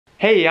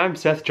Hey, I'm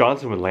Seth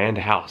Johnson with Land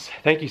House.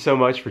 Thank you so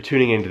much for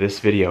tuning into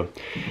this video.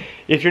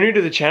 If you're new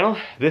to the channel,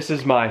 this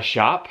is my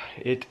shop.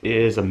 It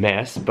is a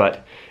mess,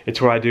 but it's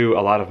where I do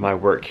a lot of my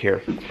work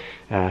here.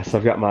 So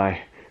I've got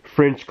my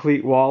French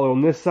cleat wall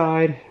on this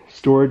side,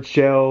 storage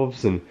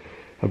shelves, and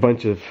a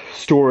bunch of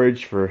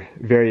storage for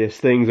various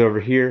things over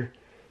here,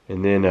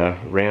 and then a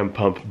ram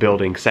pump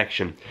building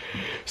section.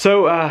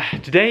 So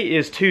today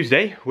is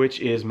Tuesday, which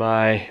is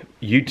my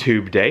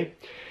YouTube day.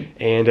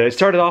 And it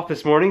started off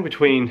this morning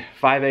between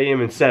 5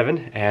 a.m. and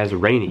 7 as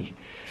rainy,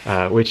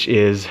 which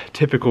is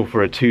typical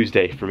for a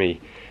Tuesday for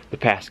me the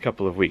past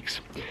couple of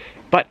weeks.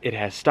 But it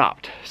has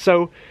stopped.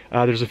 So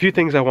there's a few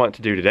things I want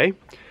to do today.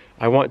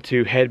 I want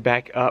to head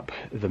back up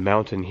the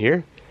mountain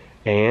here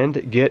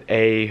and get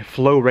a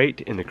flow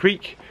rate in the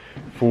creek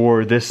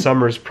for this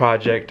summer's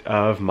project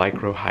of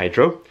micro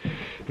hydro.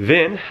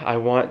 Then I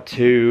want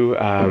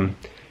to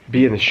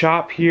be in the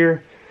shop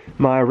here.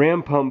 My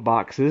ram pump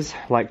boxes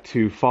like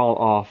to fall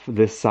off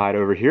this side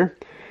over here.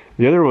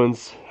 The other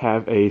ones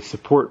have a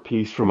support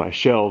piece for my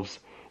shelves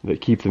that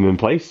keep them in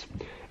place.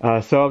 So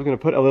I was going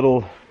to put a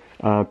little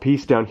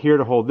piece down here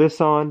to hold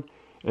this on,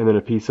 and then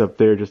a piece up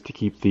there just to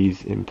keep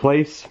these in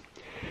place.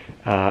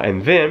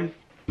 And then,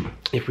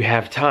 if we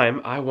have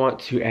time, I want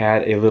to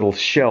add a little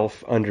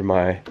shelf under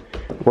my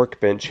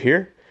workbench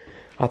here.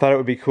 I thought it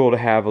would be cool to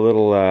have a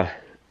little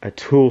a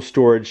tool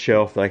storage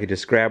shelf that I could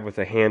just grab with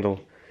a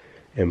handle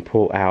and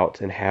pull out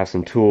and have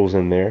some tools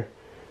in there.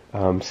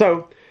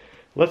 So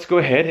let's go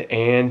ahead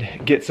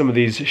and get some of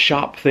these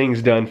shop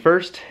things done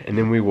first, and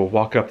then we will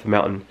walk up the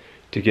mountain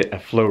to get a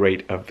flow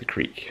rate of the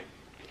creek.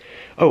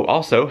 Oh,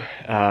 also,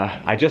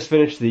 I just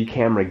finished the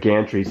camera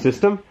gantry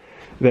system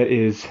that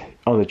is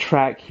on the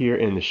track here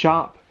in the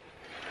shop,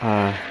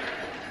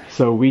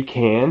 so we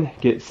can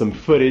get some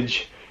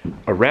footage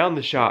around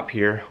the shop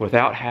here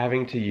without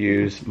having to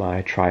use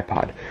my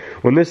tripod.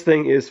 When this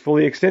thing is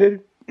fully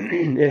extended,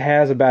 it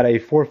has about a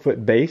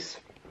 4-foot base,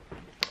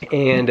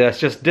 and it's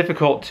just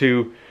difficult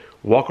to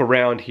walk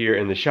around here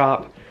in the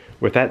shop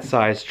with that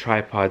size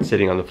tripod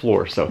sitting on the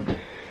floor. So I'm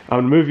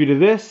going to move you to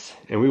this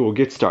and we will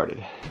get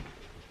started.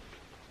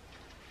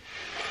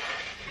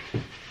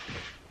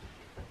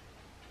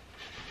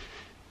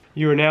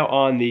 You are now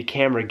on the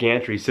camera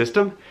gantry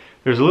system.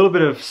 There's a little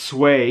bit of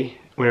sway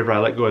whenever I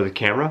let go of the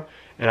camera,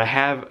 and I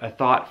have a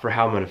thought for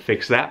how I'm going to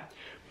fix that.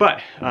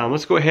 But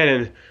let's go ahead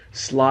and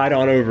slide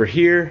on over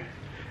here.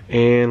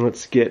 And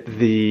let's get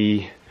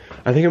the,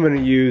 I think I'm going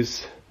to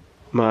use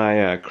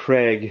my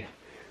Kreg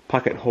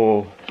pocket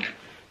hole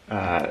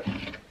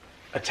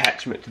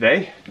attachment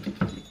today.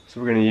 So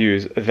we're going to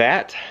use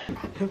that.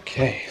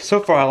 Okay, so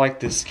far I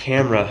like this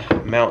camera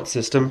mount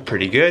system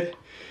pretty good.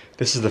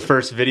 This is the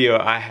first video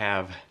I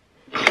have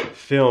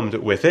filmed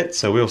with it,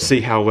 so we'll see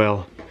how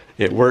well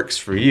it works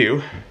for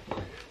you.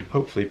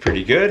 Hopefully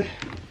pretty good.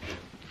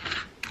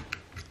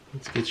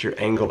 Let's get your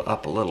angle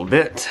up a little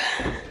bit.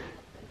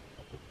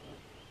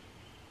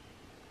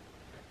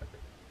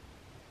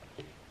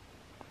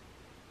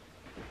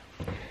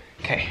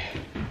 Okay.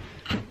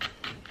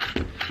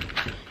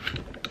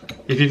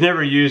 If you've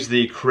never used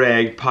the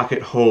Kreg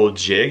pocket hole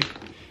jig,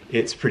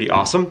 it's pretty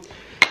awesome.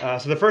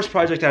 So the first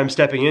project I'm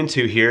stepping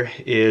into here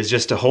is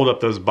just to hold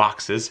up those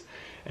boxes,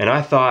 and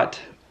I thought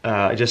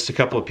just a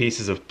couple of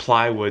pieces of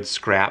plywood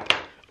scrap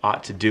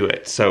ought to do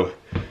it. So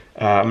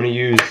I'm going to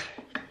use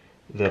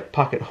the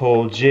pocket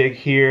hole jig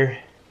here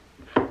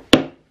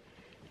to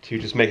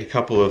just make a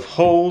couple of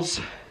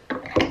holes.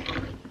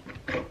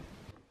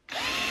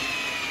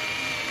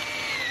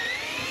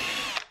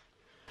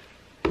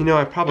 You know,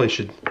 I probably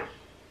should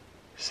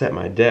set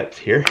my depth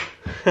here.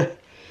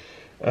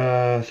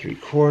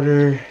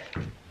 3/4.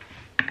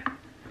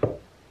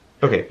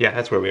 Okay, yeah,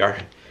 that's where we are.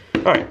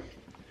 All right,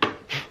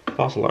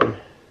 false alarm.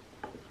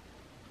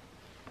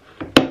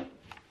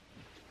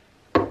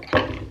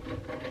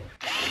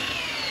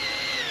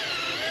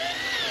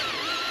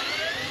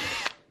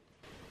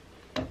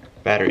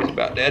 Battery's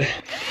about dead.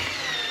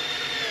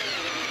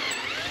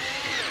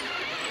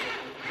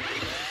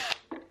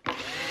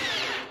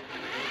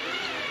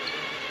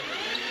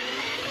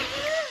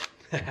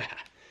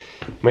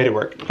 Made it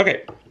work.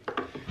 Okay,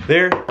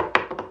 there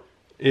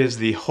is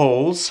the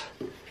holes.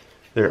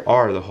 There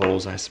are the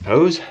holes, I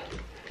suppose.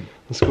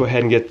 Let's go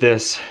ahead and get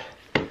this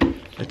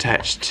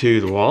attached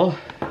to the wall.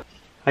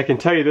 I can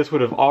tell you this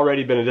would have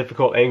already been a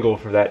difficult angle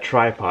for that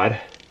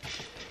tripod.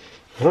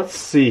 Let's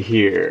see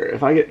here.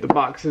 If I get the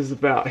boxes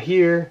about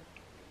here,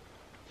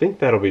 I think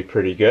that'll be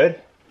pretty good.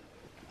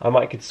 I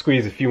might could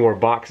squeeze a few more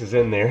boxes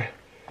in there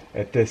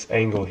at this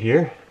angle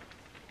here.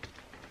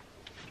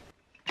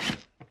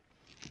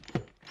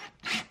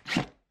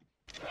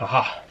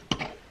 Haha,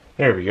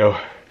 there we go.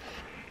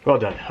 Well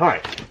done. All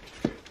right,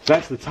 so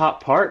that's the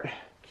top part.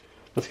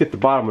 Let's get the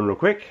bottom one real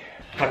quick.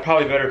 I'd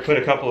probably better put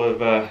a couple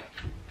of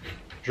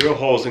drill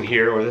holes in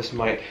here or this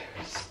might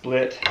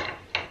split.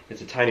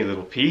 It's a tiny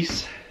little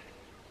piece.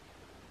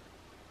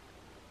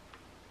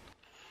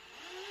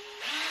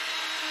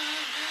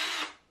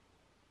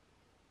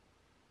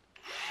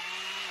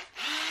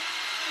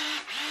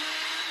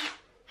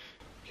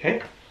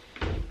 Okay,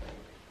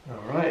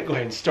 All right, go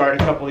ahead and start a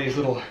couple of these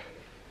little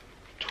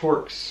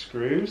Torx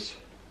screws.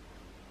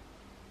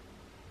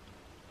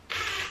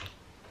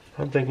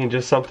 I'm thinking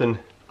just something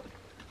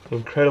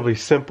incredibly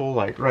simple,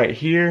 like right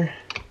here.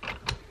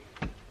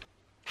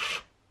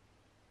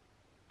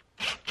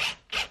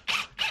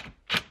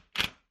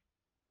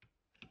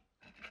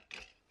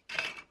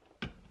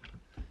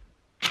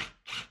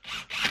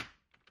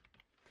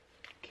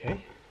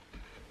 Okay.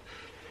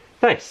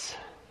 Nice.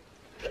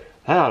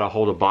 That ought to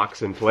hold a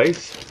box in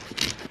place.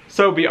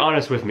 So be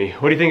honest with me,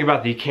 what do you think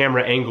about the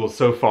camera angles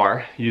so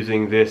far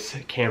using this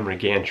camera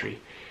gantry?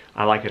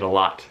 I like it a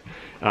lot.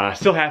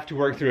 Still have to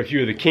work through a few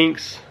of the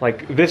kinks,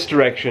 like this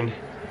direction,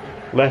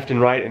 left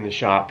and right in the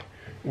shop,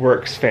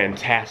 works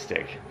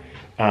fantastic.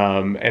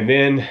 And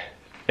then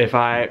if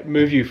I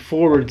move you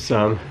forward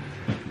some,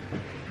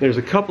 there's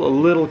a couple of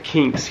little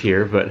kinks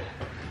here, but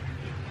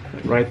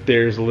right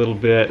there's a little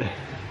bit,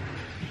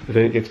 but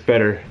then it gets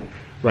better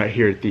right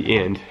here at the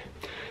end.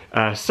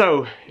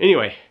 So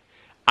anyway,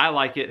 I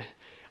like it.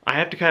 I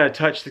have to kind of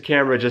touch the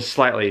camera just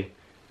slightly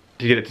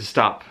to get it to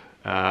stop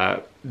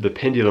the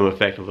pendulum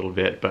effect a little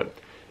bit, but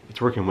it's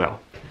working well.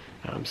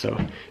 So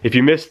if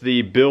you missed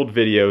the build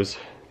videos,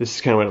 this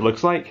is kind of what it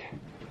looks like.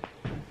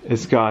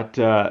 It's got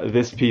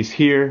this piece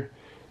here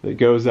that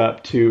goes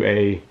up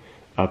to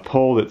a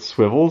pole that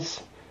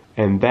swivels,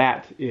 and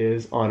that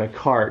is on a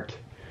cart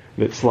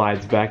that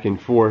slides back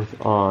and forth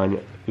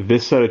on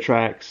this set of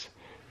tracks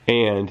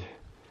and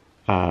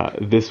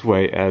this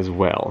way as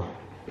well.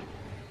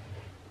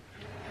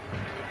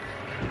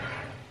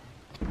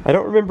 I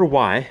don't remember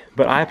why,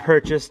 but I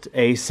purchased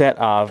a set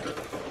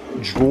of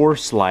drawer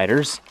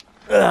sliders,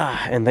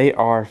 and they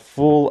are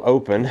full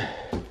open,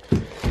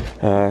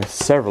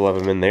 several of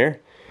them in there,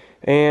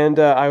 and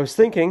I was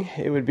thinking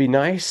it would be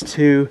nice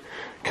to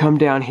come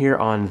down here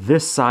on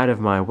this side of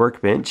my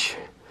workbench.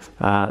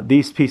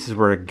 These pieces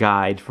were a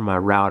guide for my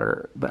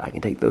router, but I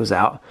can take those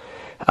out.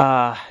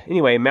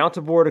 Anyway, mount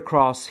a board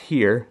across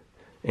here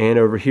and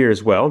over here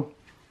as well,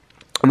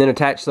 and then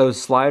attach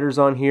those sliders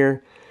on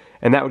here,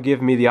 and that would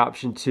give me the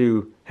option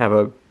to have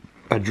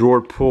a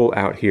drawer pull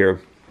out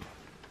here.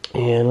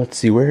 And let's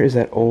see, where is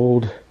that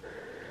old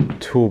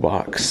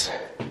toolbox?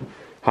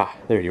 Ha,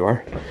 there you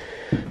are.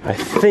 I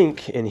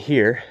think in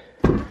here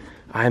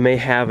I may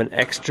have an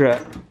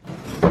extra.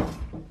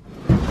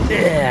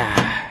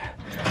 Yeah,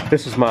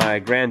 this was my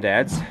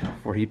granddad's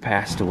before he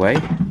passed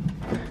away.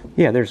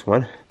 Yeah, there's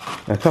one.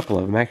 A couple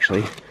of them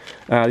actually.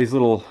 These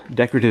little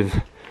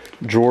decorative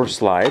drawer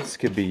slides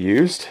could be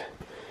used.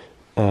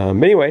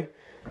 Anyway,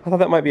 I thought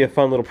that might be a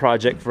fun little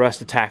project for us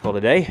to tackle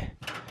today.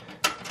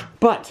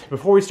 But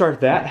before we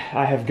start that,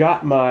 I have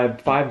got my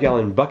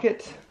 5-gallon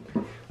bucket.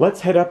 Let's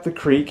head up the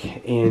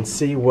creek and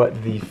see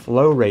what the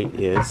flow rate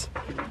is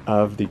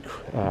of the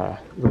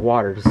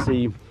water to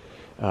see.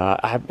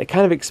 I'm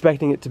kind of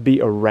expecting it to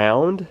be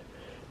around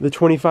the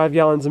 25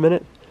 gallons a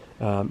minute,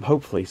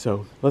 hopefully.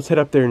 So let's head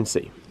up there and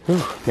see.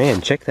 Whew,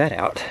 man, check that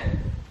out.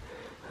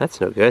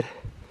 That's no good.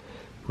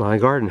 My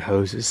garden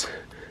hose is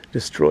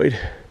destroyed.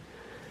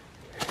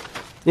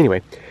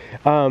 Anyway,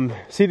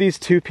 see these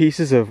two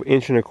pieces of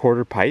 1¼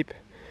 inch pipe?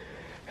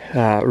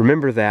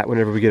 Remember that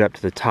whenever we get up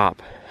to the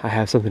top, I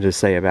have something to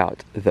say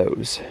about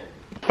those.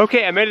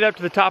 Okay, I made it up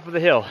to the top of the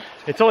hill.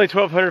 It's only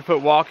 1,200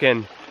 foot walk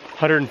and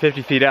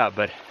 150 feet up,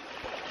 but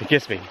it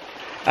gets me.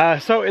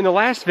 So in the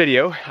last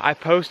video, I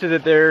posted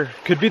that there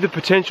could be the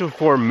potential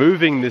for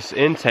moving this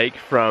intake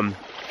from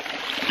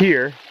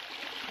here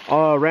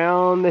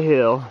around the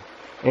hill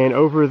and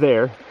over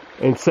there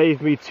and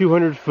save me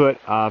 200 foot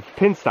of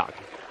penstock.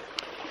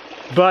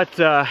 But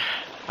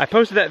I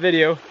posted that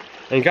video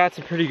and got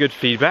some pretty good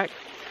feedback.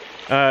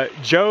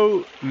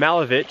 Joe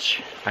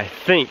Malovich, I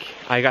think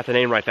I got the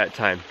name right that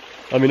time.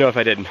 Let me know if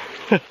I didn't.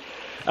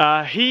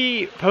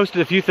 He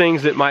posted a few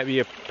things that might be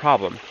a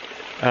problem.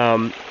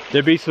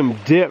 There'd be some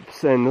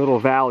dips and little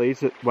valleys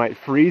that might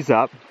freeze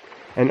up,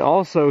 and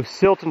also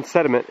silt and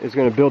sediment is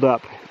going to build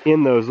up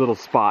in those little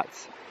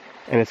spots,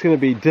 and it's going to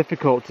be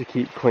difficult to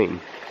keep clean.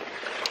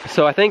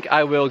 So I think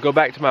I will go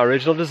back to my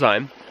original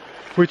design,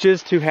 which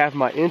is to have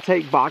my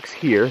intake box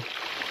here,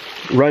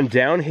 run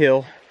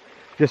downhill,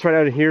 just right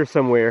out of here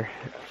somewhere,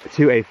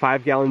 to a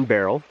 5-gallon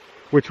barrel,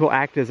 which will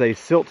act as a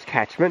silt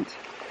catchment,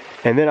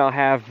 and then I'll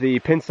have the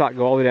penstock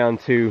go all the way down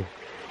to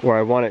where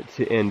I want it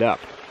to end up.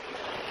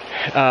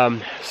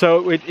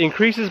 So it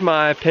increases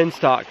my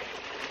penstock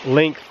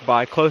length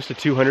by close to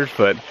 200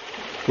 foot,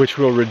 which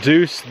will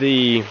reduce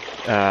the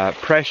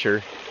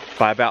pressure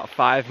by about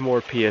 5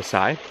 more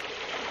psi.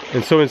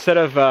 And so instead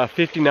of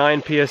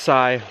 59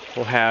 psi,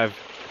 we'll have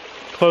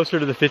closer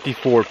to the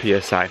 54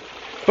 psi.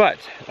 But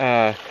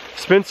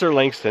Spencer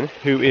Langston,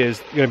 who is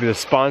going to be the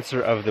sponsor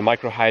of the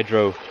Micro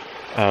Hydro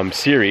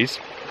series,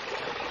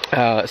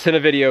 sent a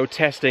video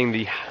testing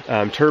the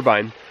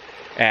turbine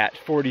at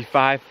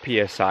 45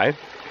 psi.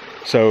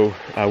 So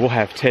we'll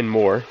have 10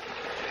 more.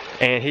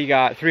 And he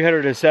got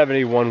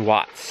 371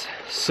 watts.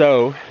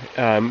 So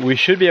we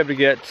should be able to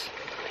get,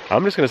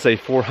 I'm just going to say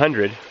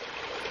 400,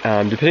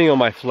 depending on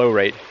my flow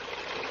rate,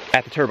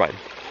 at the turbine.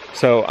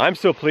 So I'm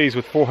still pleased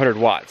with 400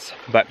 watts.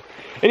 But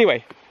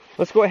anyway,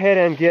 let's go ahead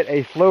and get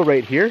a flow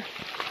rate here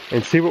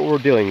and see what we're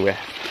dealing with.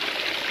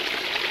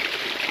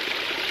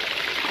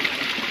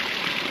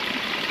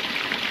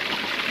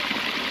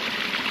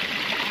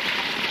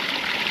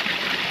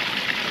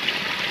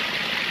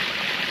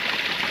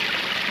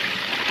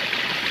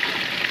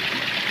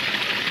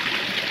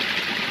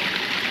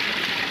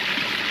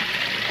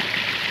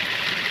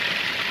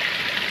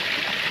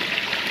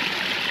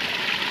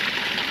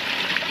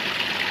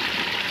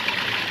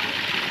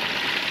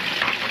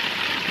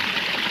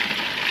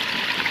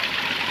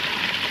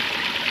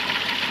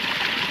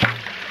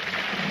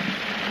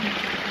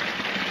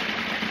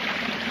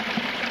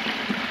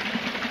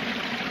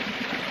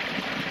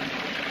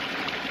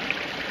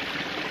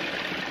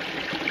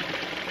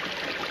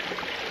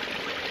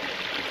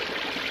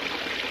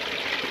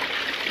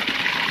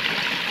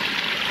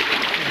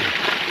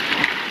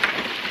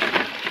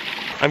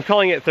 I'm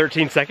calling it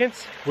 13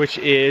 seconds, which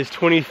is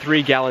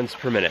 23 gallons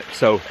per minute.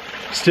 So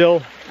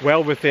still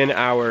well within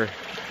our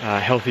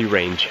healthy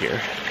range here.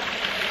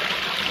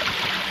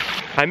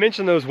 I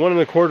mentioned those 1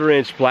 1/4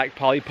 inch black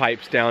poly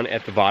pipes down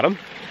at the bottom.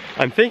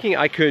 I'm thinking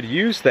I could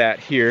use that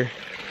here.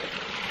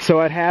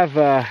 So I'd have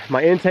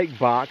my intake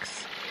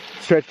box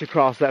stretched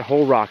across that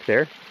whole rock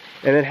there,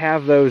 and then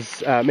have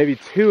those, maybe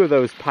 2 of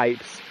those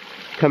pipes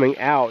coming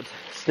out,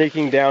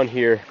 sneaking down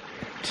here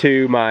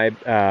to my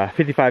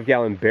 55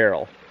 gallon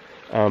barrel.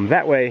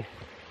 That way,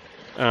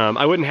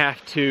 I wouldn't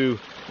have to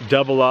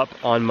double up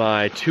on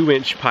my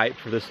 2-inch pipe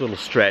for this little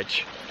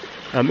stretch.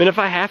 And if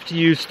I have to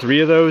use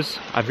 3 of those,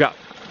 I've got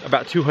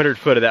about 200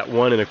 foot of that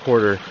 1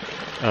 1/4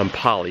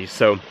 poly.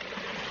 So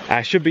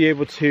I should be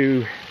able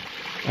to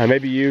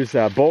maybe use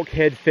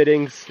bulkhead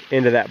fittings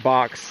into that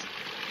box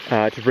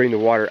to bring the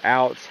water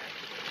out.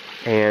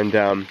 And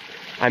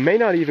I may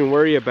not even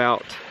worry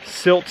about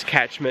silt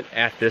catchment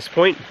at this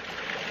point,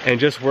 and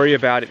just worry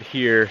about it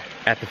here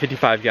at the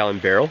 55 gallon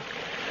barrel.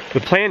 The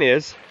plan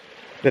is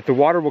that the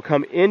water will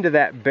come into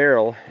that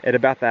barrel at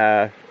about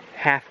the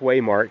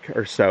halfway mark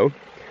or so,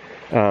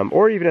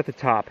 or even at the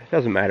top, it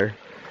doesn't matter.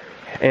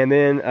 And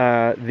then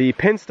the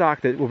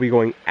penstock that will be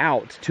going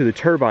out to the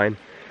turbine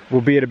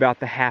will be at about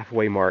the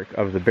halfway mark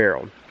of the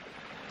barrel.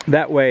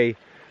 That way,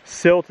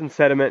 silt and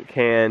sediment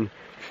can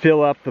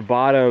fill up the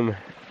bottom,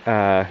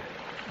 I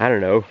don't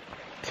know,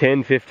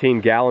 10,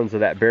 15 gallons of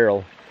that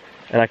barrel,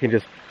 and I can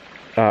just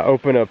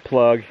open a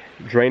plug,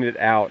 drain it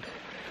out,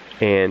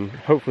 and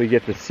hopefully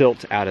get the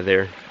silt out of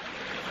there.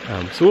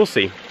 So we'll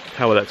see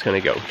how well that's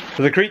going to go.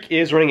 So the creek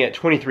is running at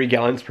 23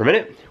 gallons per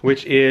minute,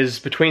 which is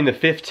between the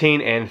 15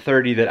 and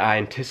 30 that I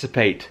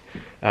anticipate.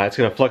 It's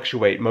going to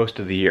fluctuate most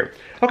of the year.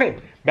 Okay,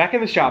 back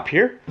in the shop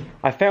here,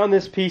 I found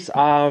this piece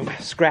of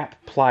scrap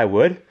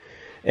plywood.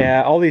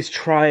 All these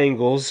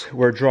triangles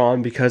were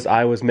drawn because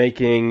I was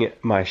making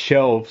my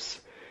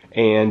shelves,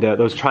 and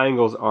those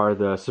triangles are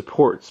the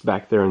supports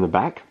back there in the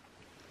back,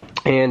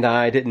 and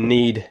I didn't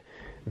need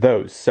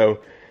those. So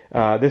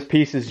this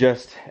piece is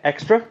just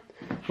extra,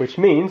 which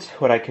means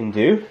what I can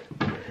do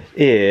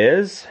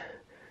is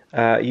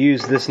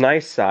use this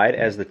nice side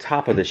as the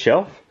top of the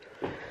shelf.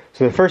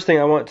 So the first thing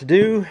I want to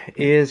do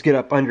is get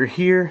up under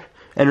here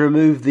and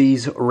remove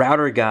these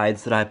router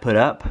guides that I put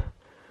up.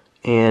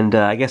 And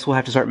I guess we'll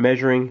have to start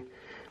measuring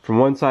from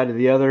one side to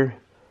the other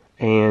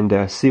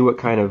and see what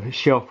kind of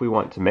shelf we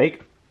want to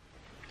make.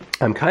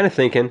 I'm kind of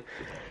thinking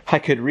I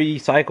could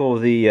recycle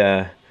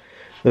the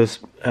those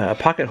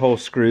pocket hole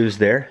screws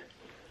there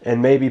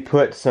and maybe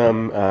put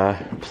some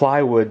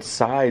plywood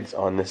sides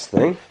on this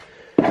thing.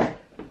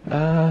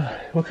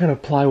 What kind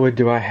of plywood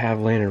do I have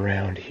laying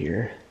around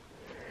here?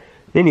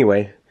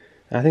 Anyway,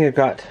 I think I've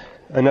got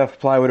enough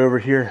plywood over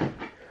here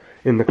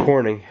in the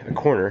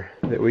corner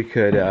that we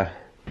could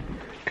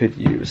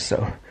use.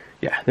 So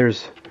yeah,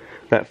 there's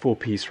that full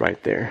piece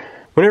right there.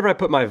 Whenever I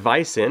put my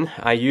vise in,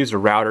 I use a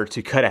router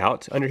to cut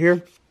out under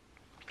here.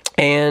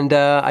 And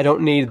I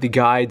don't need the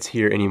guides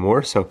here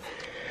anymore, so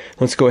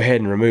let's go ahead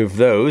and remove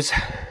those.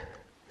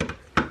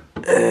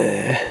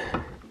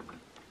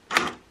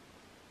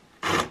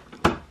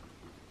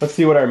 Let's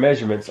see what our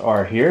measurements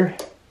are here.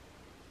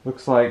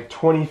 Looks like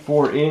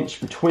 24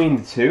 inch between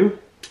the two.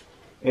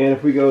 And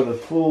if we go the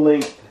full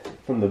length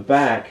from the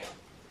back,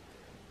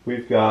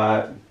 we've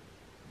got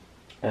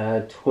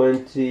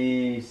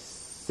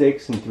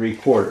 26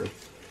 3/4.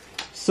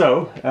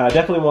 So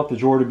definitely want the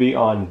drawer to be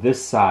on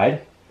this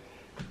side.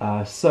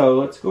 So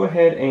let's go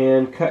ahead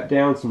and cut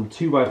down some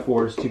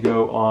 2x4s to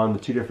go on the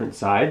 2 different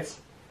sides,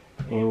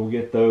 and we'll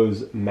get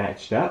those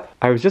matched up.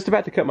 I was just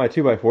about to cut my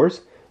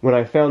 2x4s when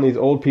I found these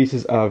old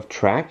pieces of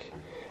track.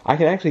 I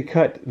can actually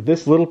cut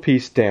this little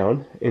piece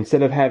down.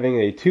 Instead of having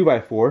a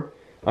 2x4,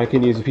 I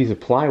can use a piece of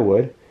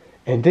plywood,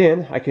 and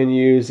then I can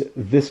use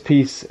this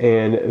piece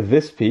and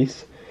this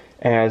piece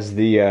as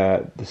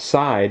the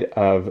side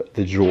of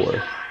the drawer.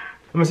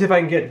 I'm gonna see if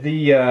I can get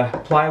the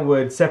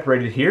plywood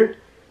separated here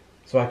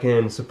so I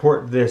can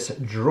support this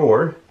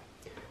drawer.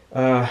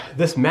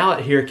 This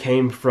mallet here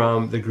came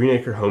from the Green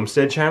Acre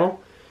Homestead channel.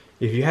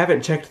 If you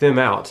haven't checked them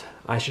out,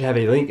 I should have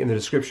a link in the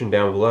description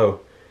down below.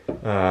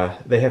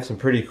 They have some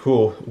pretty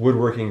cool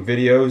woodworking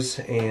videos,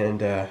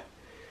 and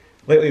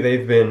lately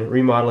they've been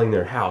remodeling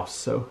their house,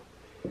 so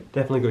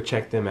definitely go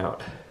check them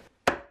out.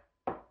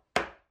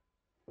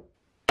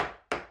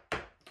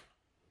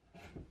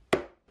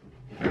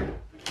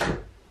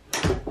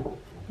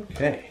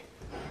 Okay.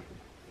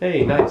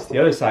 Hey, nice. The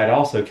other side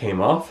also came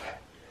off.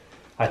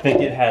 I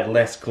think it had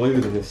less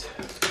glue than this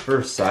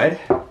first side.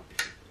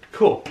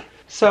 Cool.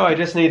 So I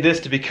just need this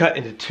to be cut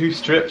into 2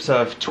 strips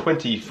of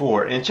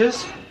 24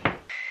 inches.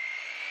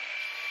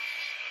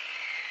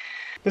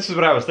 This is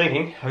what I was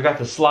thinking. I've got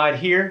the slide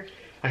here.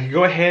 I could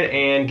go ahead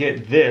and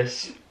get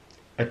this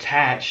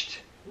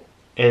attached,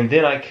 and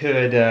then I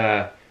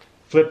could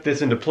flip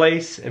this into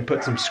place and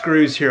put some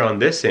screws here on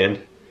this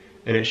end,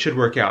 and it should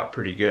work out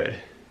pretty good.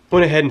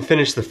 Went ahead and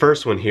finished the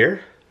first one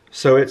here.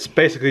 So it's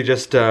basically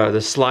just the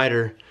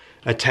slider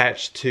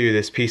attached to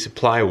this piece of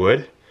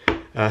plywood. So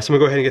I'm gonna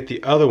go ahead and get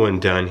the other one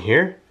done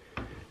here.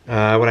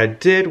 What I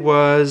did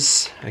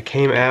was I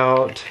came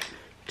out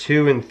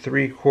 2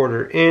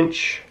 3/4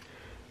 inch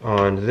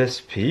on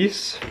this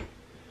piece.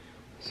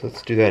 So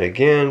let's do that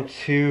again,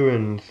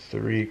 2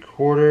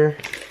 3/4,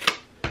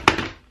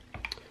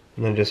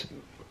 and then just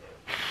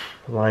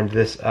lined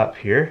this up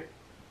here,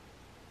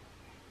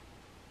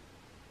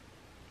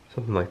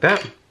 something like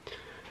that.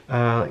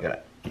 I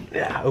gotta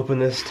open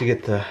this to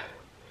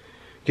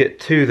get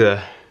to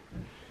the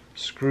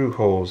screw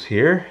holes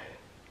here.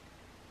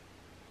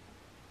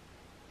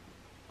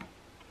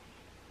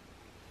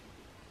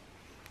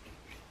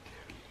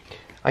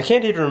 I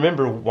can't even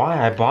remember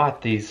why I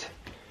bought these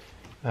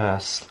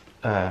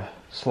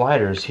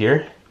sliders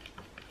here.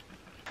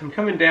 I'm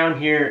coming down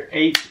here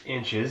 8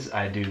 inches,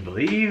 I do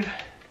believe.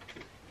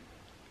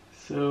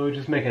 So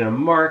just making a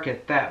mark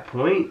at that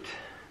point.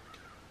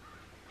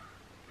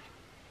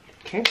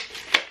 Okay.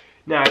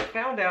 Now I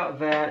found out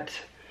that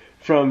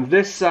from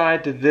this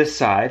side to this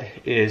side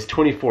is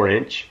 24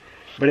 inch,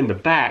 but in the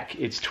back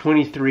it's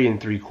 23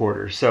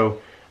 3/4. So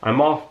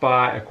I'm off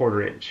by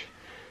 1/4 inch.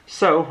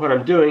 So what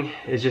I'm doing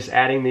is just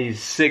adding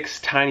these 6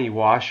 tiny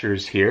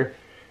washers here,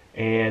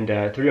 and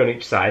 3 on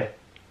each side,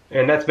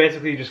 and that's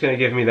basically just going to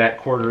give me that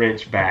 1/4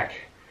 inch back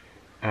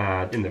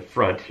in the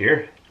front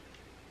here.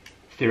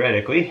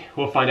 Theoretically,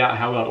 we'll find out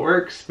how well it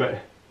works, but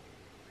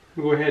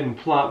we'll go ahead and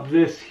plop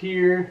this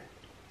here.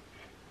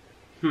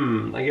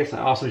 I guess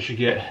I also should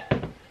get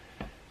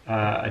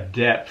a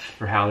depth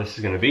for how this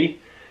is going to be.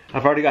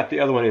 I've already got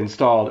the other one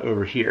installed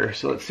over here,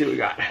 so let's see what we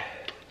got.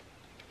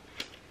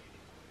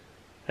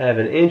 I have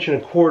 1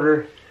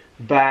 1/4 inch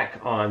back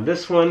on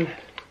this one.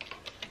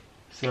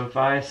 So if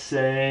I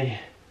say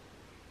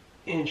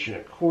 1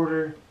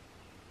 1/4 inch,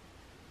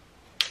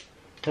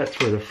 that's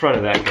where the front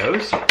of that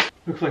goes.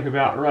 Looks like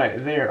about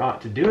right there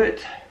ought to do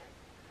it.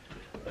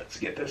 Let's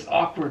get this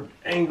awkward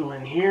angle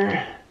in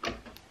here.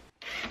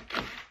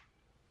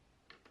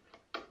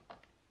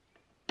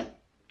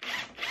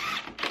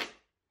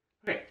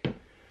 Okay,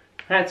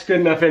 that's good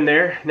enough in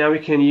there. Now we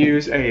can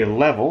use a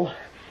level.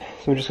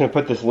 So I'm just going to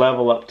put this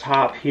level up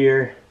top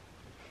here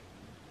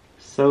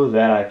so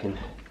that I can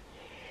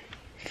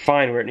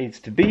find where it needs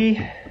to be.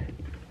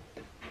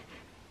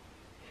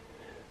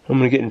 I'm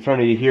going to get in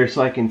front of you here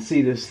so I can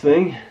see this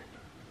thing.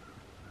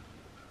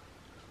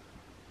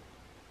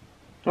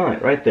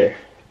 Alright, right there.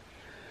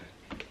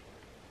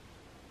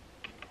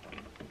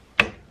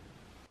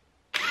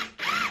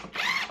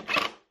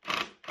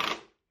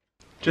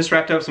 Just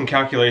wrapped up some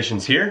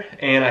calculations here,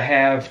 and I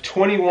have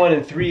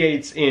 21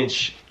 3/8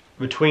 inch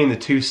between the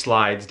 2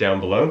 slides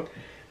down below.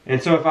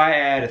 And so if I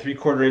add a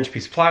 3/4 inch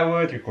piece of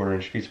plywood, 3/4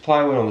 inch piece of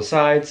plywood on the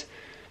sides,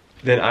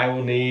 then I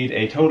will need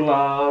a total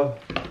of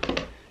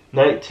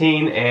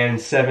 19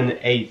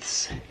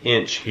 7/8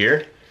 inch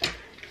here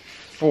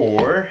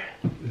for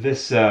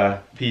this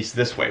piece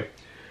this way.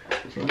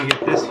 So let me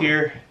get this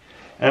here,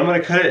 and I'm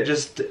going to cut it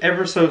just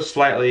ever so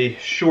slightly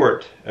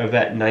short of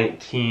that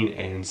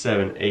 19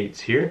 7/8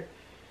 here.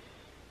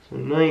 So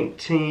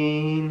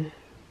 19,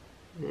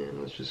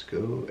 and let's just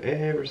go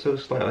ever so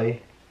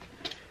slightly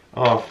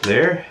off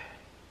there.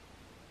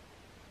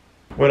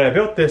 When I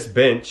built this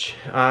bench,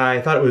 I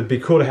thought it would be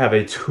cool to have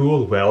a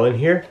tool well in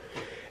here,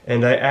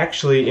 and I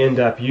actually end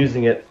up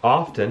using it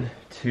often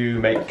to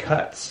make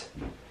cuts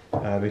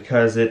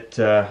because it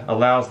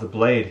allows the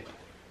blade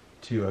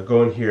to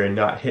go in here and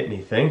not hit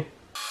anything.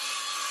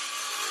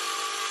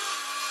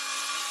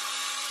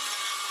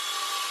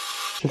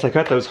 Since I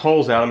cut those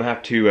holes out, I'm going to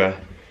have to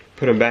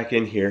put them back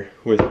in here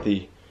with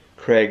the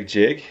Kreg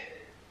jig.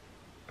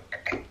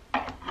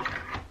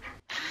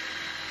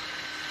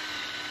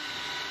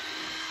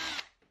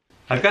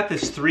 I've got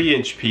this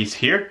 3-inch piece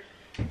here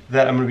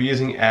that I'm going to be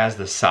using as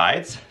the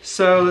sides.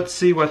 So let's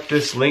see what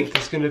this length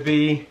is going to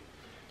be.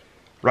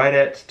 Right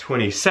at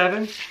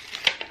 27.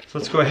 So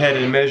let's go ahead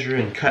and measure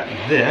and cut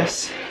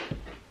this.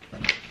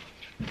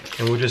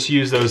 And we'll just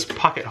use those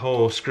pocket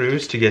hole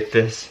screws to get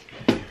this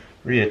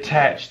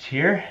reattached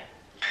here.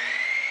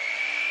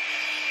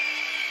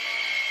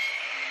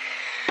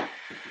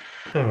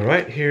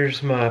 Alright,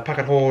 here's my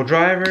pocket hole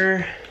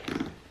driver.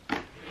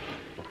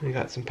 We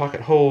got some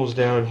pocket holes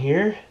down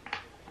here.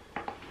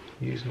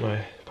 Use my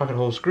pocket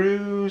hole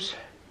screws.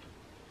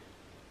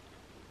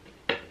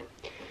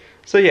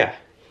 So yeah,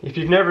 if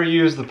you've never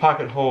used the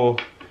pocket hole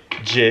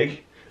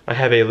jig, I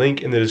have a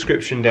link in the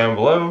description down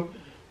below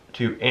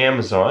to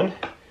Amazon.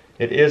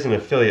 It is an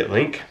affiliate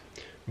link,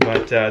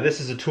 but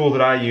this is a tool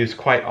that I use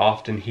quite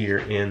often here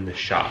in the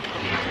shop.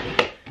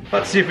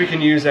 Let's see if we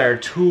can use our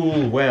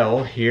tool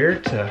well here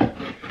to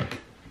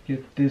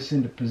get this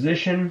into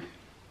position.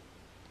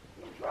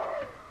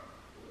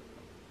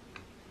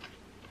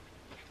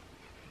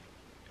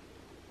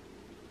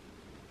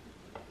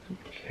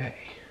 Okay.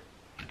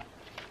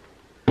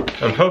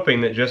 I'm hoping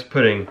that just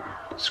putting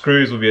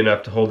screws will be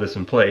enough to hold this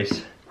in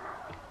place.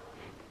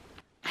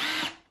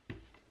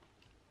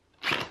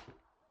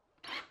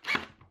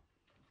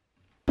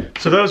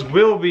 So those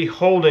will be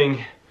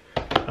holding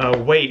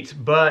weight,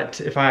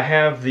 but if I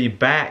have the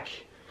back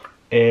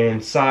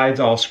and sides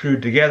all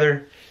screwed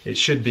together, it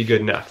should be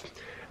good enough.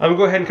 I'm gonna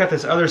go ahead and cut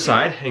this other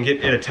side and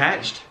get it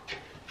attached,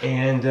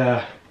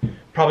 and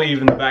probably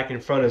even the back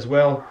and front as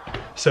well,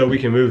 so we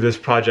can move this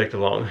project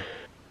along.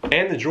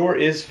 And the drawer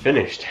is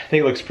finished. I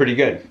think it looks pretty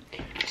good.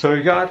 So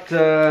we got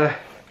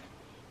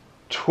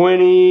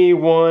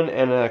 21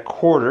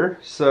 1/4,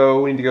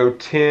 so we need to go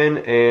 10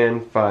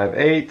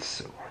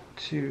 5/8. 1,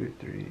 2,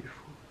 3, 4,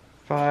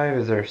 5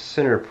 is our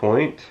center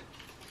point.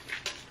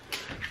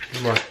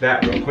 Mark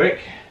that real quick.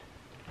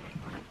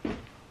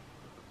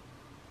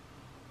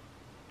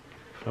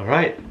 All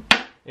right,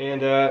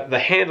 and the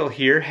handle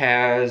here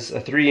has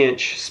a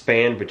 3-inch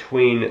span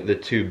between the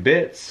two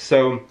bits,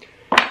 so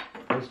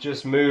let's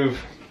just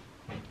move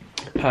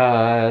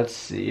let's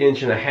see, 1.5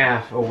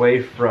 inches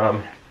away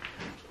from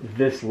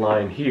this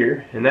line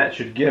here, and that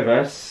should give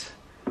us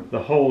the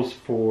holes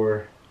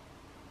for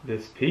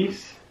this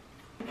piece.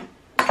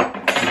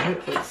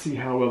 Alright, let's see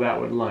how well that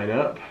would line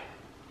up.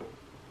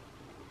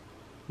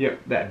 Yep,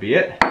 that'd be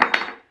it.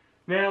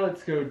 Now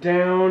let's go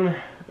down.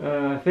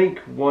 I think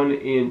 1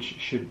 inch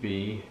should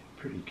be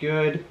pretty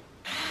good.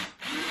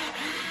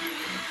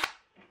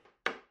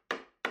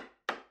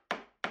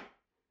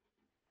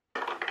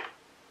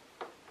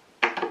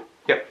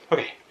 Yep,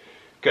 okay,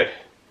 good.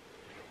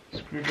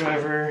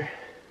 Screwdriver.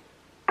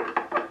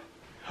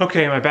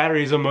 Okay, my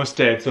battery's almost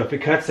dead, so if it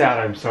cuts out,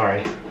 I'm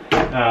sorry.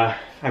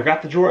 I've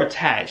got the drawer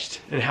attached,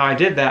 and how I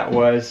did that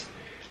was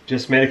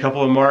just made a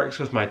couple of marks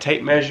with my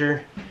tape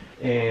measure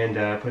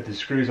and put the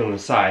screws on the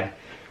side.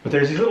 But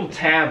there's these little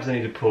tabs I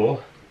need to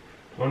pull.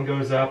 One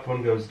goes up,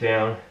 one goes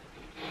down,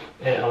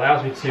 and it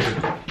allows me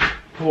to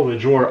pull the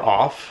drawer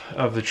off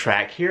of the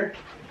track here.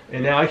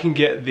 And now I can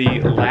get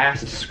the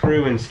last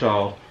screw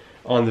installed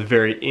on the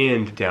very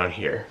end down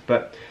here.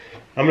 But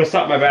I'm gonna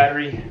stop my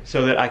battery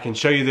so that I can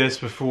show you this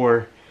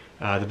before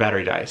the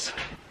battery dies.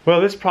 Well,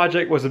 this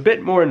project was a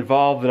bit more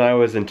involved than I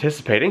was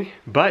anticipating,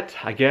 but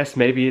I guess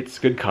maybe it's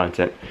good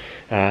content.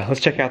 Let's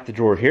check out the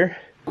drawer here.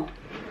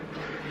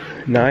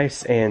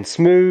 Nice and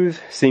smooth,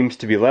 seems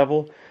to be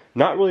level.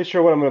 Not really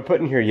sure what I'm gonna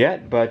put in here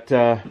yet, but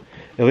at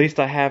least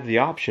I have the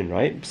option,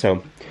 right?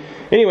 So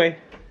anyway,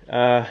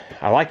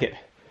 I like it.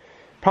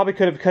 Probably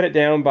could have cut it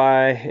down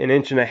by 1.5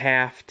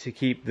 inches to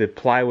keep the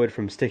plywood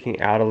from sticking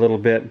out a little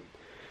bit,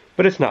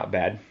 but it's not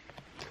bad.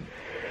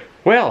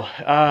 Well,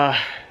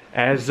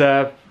 as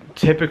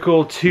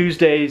typical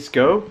Tuesdays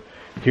go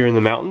here in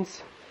the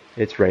mountains,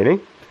 it's raining,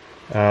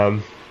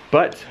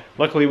 but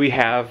luckily we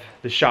have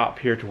the shop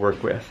here to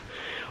work with.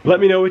 Let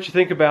me know what you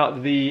think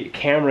about the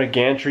camera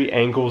gantry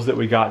angles that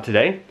we got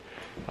today.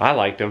 I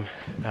liked them.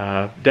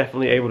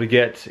 Definitely able to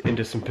get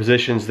into some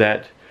positions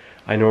that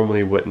I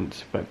normally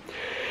wouldn't. But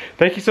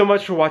thank you so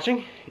much for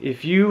watching.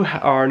 If you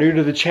are new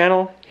to the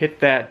channel, hit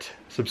that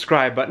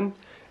subscribe button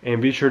and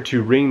be sure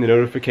to ring the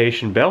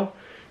notification bell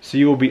so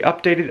you will be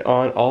updated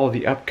on all of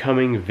the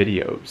upcoming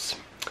videos.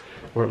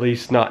 Or at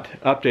least not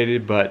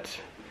updated, but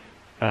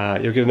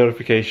you'll get a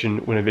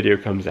notification when a video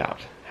comes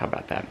out. How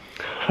about that?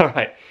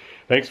 Alright,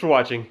 thanks for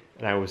watching,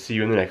 and I will see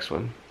you in the next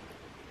one.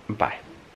 Bye.